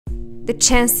The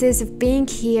chances of being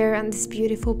here on this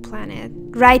beautiful planet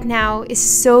right now is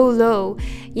so low,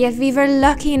 yet we were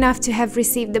lucky enough to have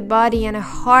received a body and a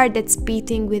heart that's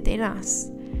beating within us.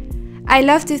 I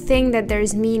love to think that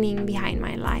there's meaning behind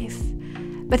my life.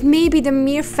 But maybe the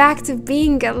mere fact of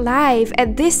being alive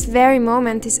at this very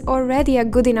moment is already a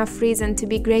good enough reason to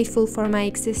be grateful for my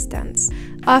existence.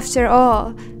 After all,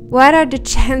 what are the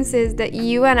chances that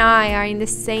you and I are in the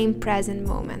same present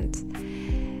moment?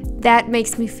 That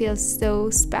makes me feel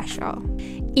so special.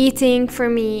 Eating, for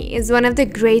me, is one of the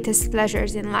greatest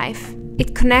pleasures in life.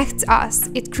 It connects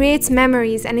us, it creates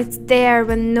memories, and it's there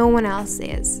when no one else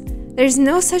is. There's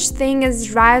no such thing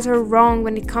as right or wrong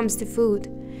when it comes to food.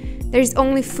 There's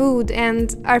only food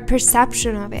and our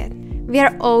perception of it. We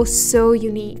are all so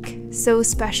unique, so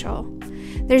special.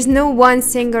 There's no one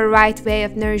single right way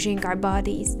of nourishing our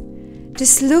bodies.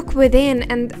 Just look within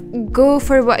and go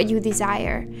for what you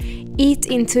desire. Eat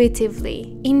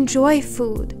intuitively. Enjoy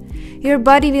food. Your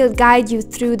body will guide you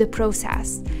through the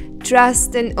process.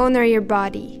 Trust and honor your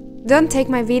body. Don't take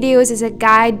my videos as a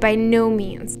guide, by no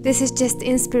means. This is just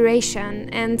inspiration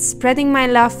and spreading my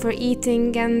love for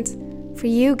eating and for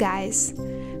you guys.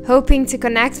 Hoping to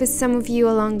connect with some of you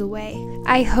along the way.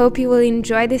 I hope you will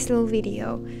enjoy this little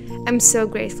video. I'm so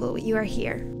grateful you are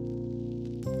here.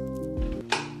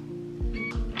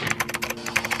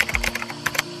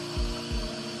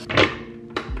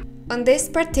 On this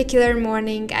particular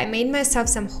morning, I made myself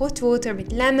some hot water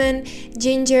with lemon,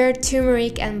 ginger,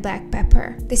 turmeric, and black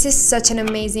pepper. This is such an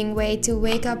amazing way to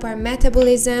wake up our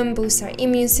metabolism, boost our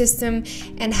immune system,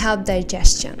 and help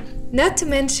digestion. Not to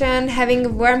mention, having a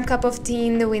warm cup of tea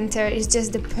in the winter is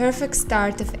just the perfect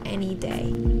start of any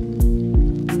day.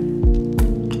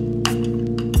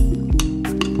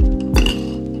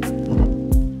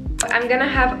 I'm gonna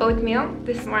have oatmeal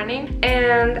this morning,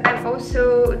 and I'm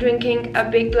also drinking a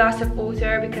big glass of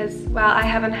water because, well, I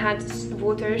haven't had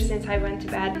water since I went to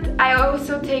bed. I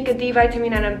also take a D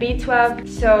vitamin and a B12,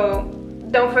 so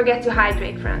don't forget to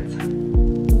hydrate, friends.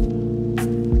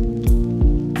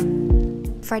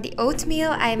 For the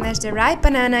oatmeal, I mashed the ripe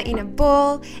banana in a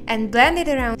bowl and blended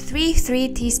around 3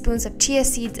 teaspoons of chia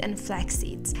seeds and flax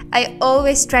seeds. I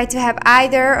always try to have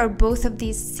either or both of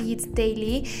these seeds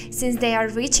daily, since they are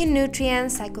rich in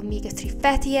nutrients like omega-3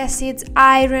 fatty acids,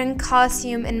 iron,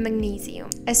 calcium, and magnesium.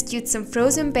 I stewed some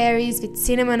frozen berries with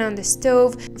cinnamon on the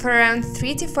stove for around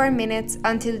 3 to 4 minutes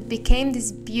until it became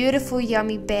this beautiful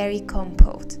yummy berry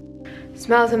compote.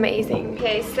 Smells amazing.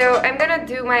 Okay, so I'm gonna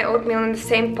do my oatmeal in the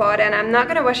same pot, and I'm not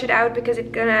gonna wash it out because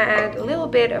it's gonna add a little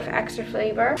bit of extra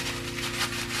flavor.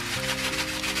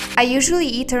 I usually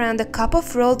eat around a cup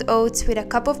of rolled oats with a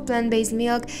cup of plant-based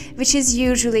milk, which is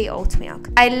usually oat milk.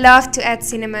 I love to add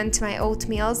cinnamon to my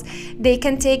oatmeals. They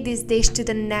can take this dish to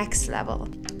the next level.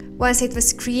 Once it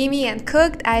was creamy and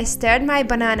cooked, I stirred my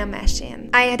banana mash in.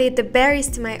 I added the berries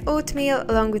to my oatmeal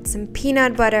along with some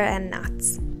peanut butter and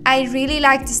nuts. I really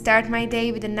like to start my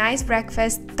day with a nice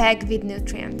breakfast packed with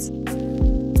nutrients.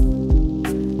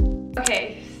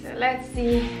 Okay, so let's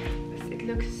see. It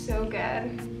looks so good.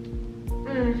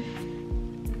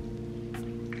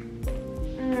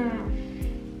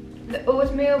 The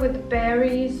oatmeal with the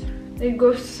berries, they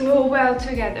go so well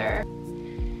together.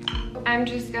 I'm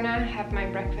just gonna have my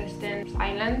breakfast in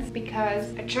silence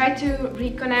because I try to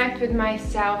reconnect with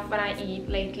myself when I eat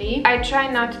lately. I try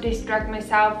not to distract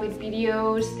myself with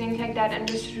videos, things like that, and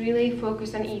just really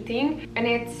focus on eating. And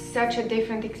it's such a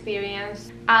different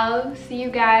experience. I'll see you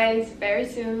guys very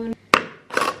soon.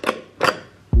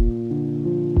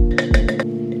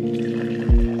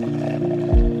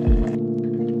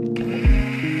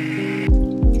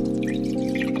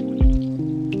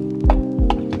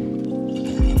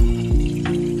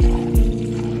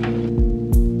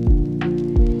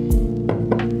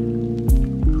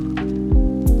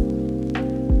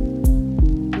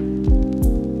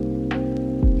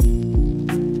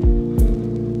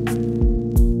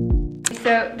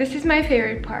 So this is my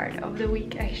favorite part of the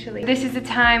week, actually. This is the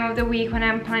time of the week when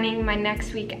I'm planning my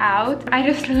next week out. I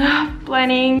just love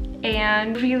planning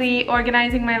and really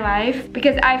organizing my life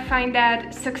because I find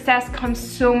that success comes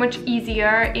so much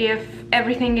easier if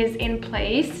everything is in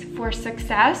place for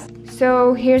success.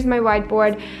 So here's my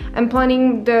whiteboard. I'm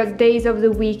planning the days of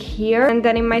the week here, and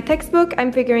then in my textbook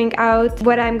I'm figuring out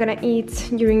what I'm gonna eat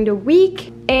during the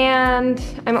week, and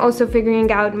I'm also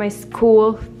figuring out my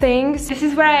school things. This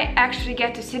is where I actually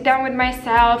get to sit down with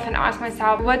myself and ask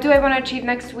myself, what do I want to achieve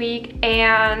next week,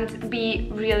 and be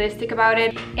realistic about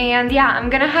it. And yeah, I'm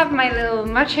gonna have my little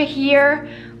matcha here,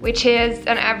 which is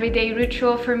an everyday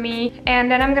ritual for me, and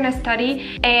then I'm gonna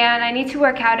study, and I need to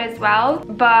work out as well.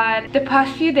 But the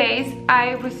past few days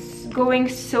I was going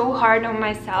so hard on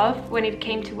myself when it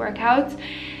came to workouts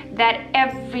that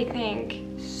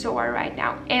everything sore right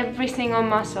now. Every single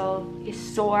muscle is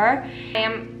sore. I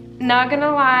am not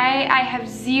gonna lie, I have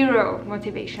zero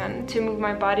motivation to move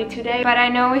my body today, but I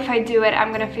know if I do it,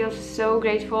 I'm gonna feel so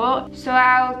grateful. So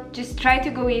I'll just try to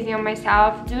go easy on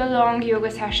myself, do a long yoga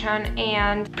session,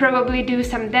 and probably do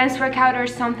some dance workout or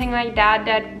something like that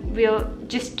that will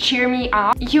just cheer me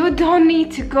up. You don't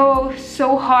need to go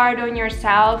so hard on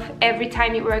yourself every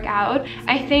time you work out.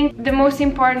 I think the most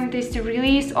important is to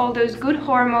release all those good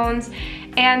hormones,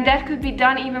 and that could be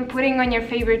done even putting on your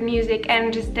favorite music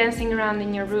and just dancing around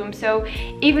in your room. So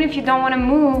even if you don't want to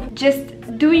move,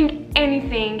 just doing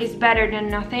anything is better than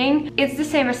nothing. It's the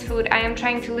same as food. I am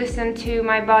trying to listen to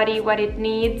my body, what it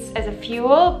needs as a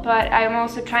fuel, but I am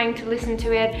also trying to listen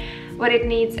to it what it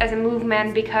needs as a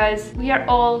movement, because we are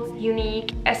all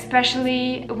unique,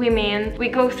 especially women. We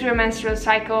go through a menstrual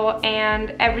cycle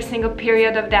and every single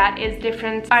period of that is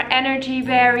different. Our energy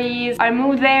varies, our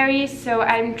mood varies, so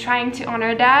I'm trying to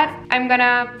honor that. I'm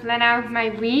gonna plan out my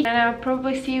week and I'll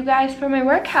probably see you guys for my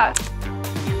workout.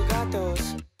 You got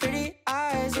those pretty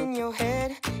eyes in your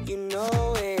head, you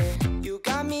know it. You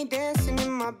got me dancing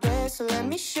in my bed, so let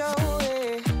me show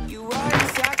it. You are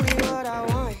exactly what I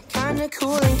want, kinda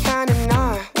cool and kinda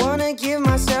not. Wanna give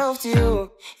myself to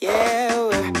you. Yeah,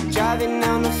 we're driving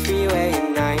down the freeway at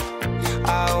night.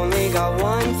 I only got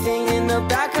one thing in the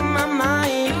back of my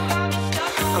mind.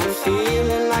 I'm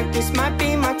feeling like this might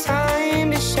be my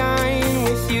time to shine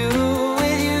with you,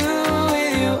 with you,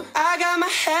 with you. I got my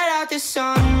head out the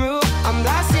sunroof, I'm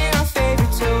blasting our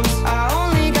favorite tunes. I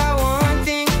only got one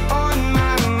thing on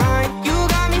my mind. You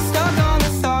got me stuck on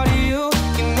the thought of you.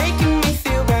 You're making me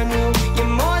feel brand new.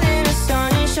 You're more than a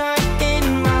sunshine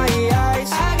in my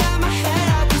eyes. I got my head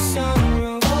out the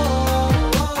sunroof.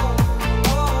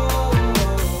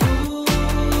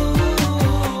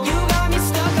 You got me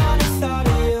stuck on the thought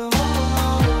of you.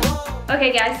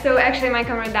 Okay guys, so actually my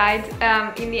camera died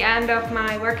in the end of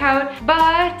my workout,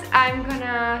 but I'm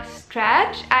gonna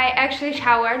stretch. I actually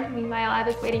showered, meanwhile I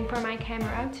was waiting for my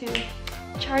camera to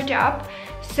charge up.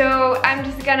 So I'm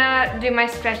just gonna do my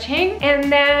stretching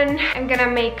and then I'm gonna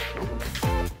make food.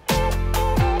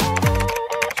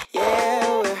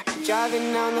 Yeah, we're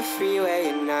driving down the freeway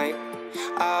at night.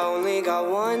 I only got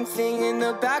one thing in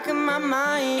the back of my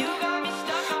mind.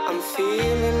 I'm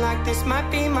feeling like this might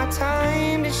be my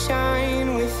time to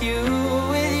shine with you,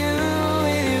 with you,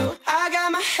 with you. I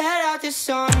got my head out the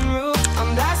sunroof,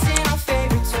 I'm blasting our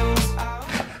favorite tunes.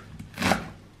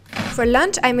 For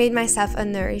lunch, I made myself a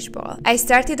nourish bowl. I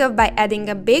started off by adding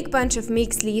a big bunch of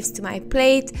mixed leaves to my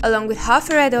plate, along with half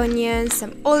a red onion,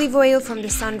 some olive oil from the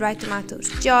sun-dried tomatoes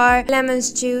jar,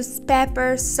 lemon's juice,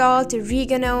 pepper, salt,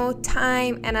 oregano,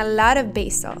 thyme, and a lot of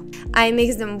basil. I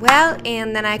mixed them well,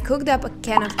 and then I cooked up a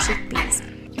can of chickpeas.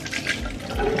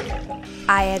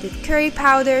 I added curry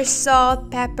powder,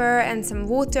 salt, pepper, and some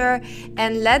water,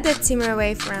 and let that simmer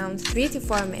away for around 3 to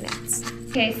 4 minutes.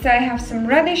 Okay, so I have some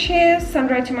radishes,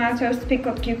 sun-dried tomatoes,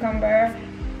 pickled cucumber.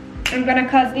 I'm gonna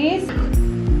cut these.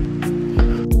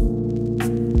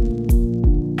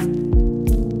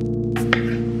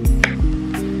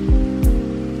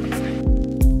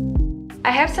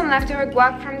 I have some leftover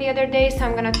guac from the other day, so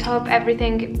I'm gonna top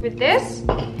everything with this.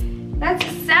 Let's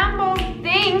assemble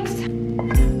things.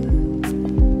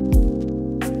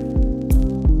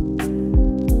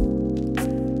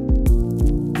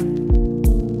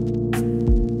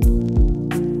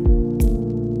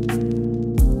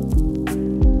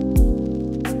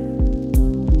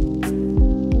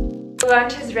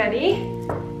 Lunch is ready.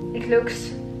 It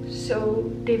looks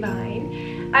so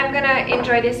divine. I'm gonna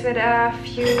enjoy this with a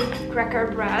few cracker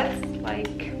breads,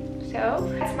 like so.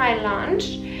 That's my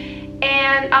lunch,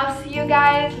 and I'll see you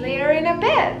guys later in a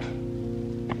bit.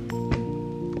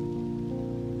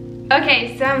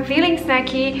 Okay, so I'm feeling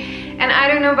snacky, and I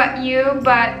don't know about you,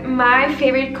 but my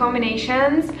favorite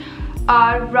combinations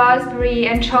are raspberry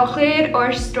and chocolate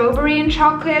or strawberry and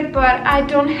chocolate, but I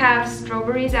don't have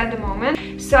strawberries at the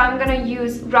moment, so I'm gonna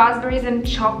use raspberries and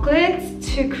chocolate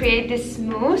to create this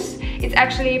mousse. It's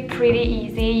actually pretty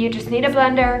easy. You just need a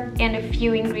blender and a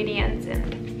few ingredients and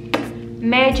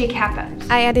magic happens.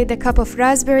 I added a cup of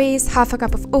raspberries, half a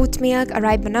cup of oat milk, a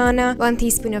ripe banana, 1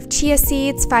 teaspoon of chia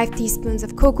seeds, 5 teaspoons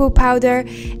of cocoa powder,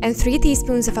 and 3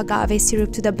 teaspoons of agave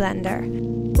syrup to the blender.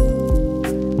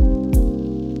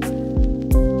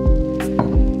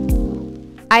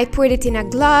 I poured it in a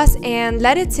glass and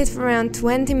let it sit for around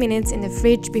 20 minutes in the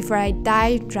fridge before I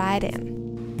dried in.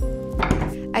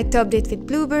 I topped it with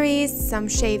blueberries, some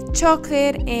shaved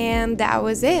chocolate, and that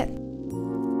was it.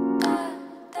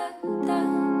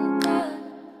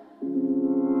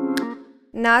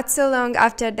 not so long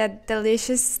after that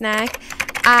delicious snack,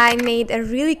 I made a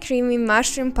really creamy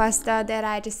mushroom pasta that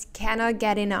I just cannot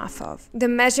get enough of. The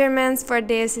measurements for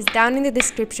this is down in the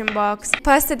description box.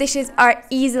 Pasta dishes are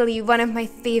easily one of my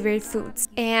favorite foods.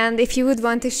 And if you would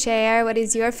want to share what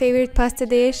is your favorite pasta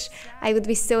dish, I would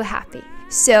be so happy.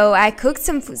 So I cooked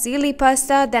some fusilli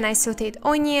pasta, then I sauteed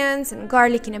onions and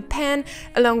garlic in a pan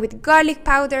along with garlic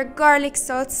powder, garlic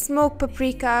salt, smoked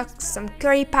paprika, some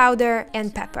curry powder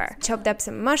and pepper. Chopped up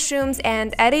some mushrooms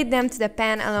and added them to the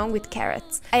pan along with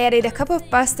carrots. I added a cup of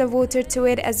pasta water to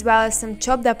it as well as some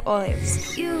chopped up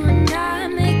olives. You and I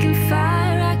making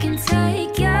fire, I can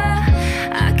take ya,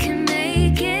 I can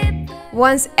make it.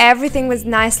 Once everything was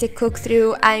nicely cooked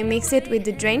through, I mixed it with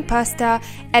the drained pasta,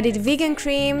 added vegan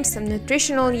cream, some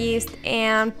nutritional yeast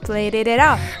and plated it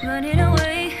up. Running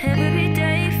away.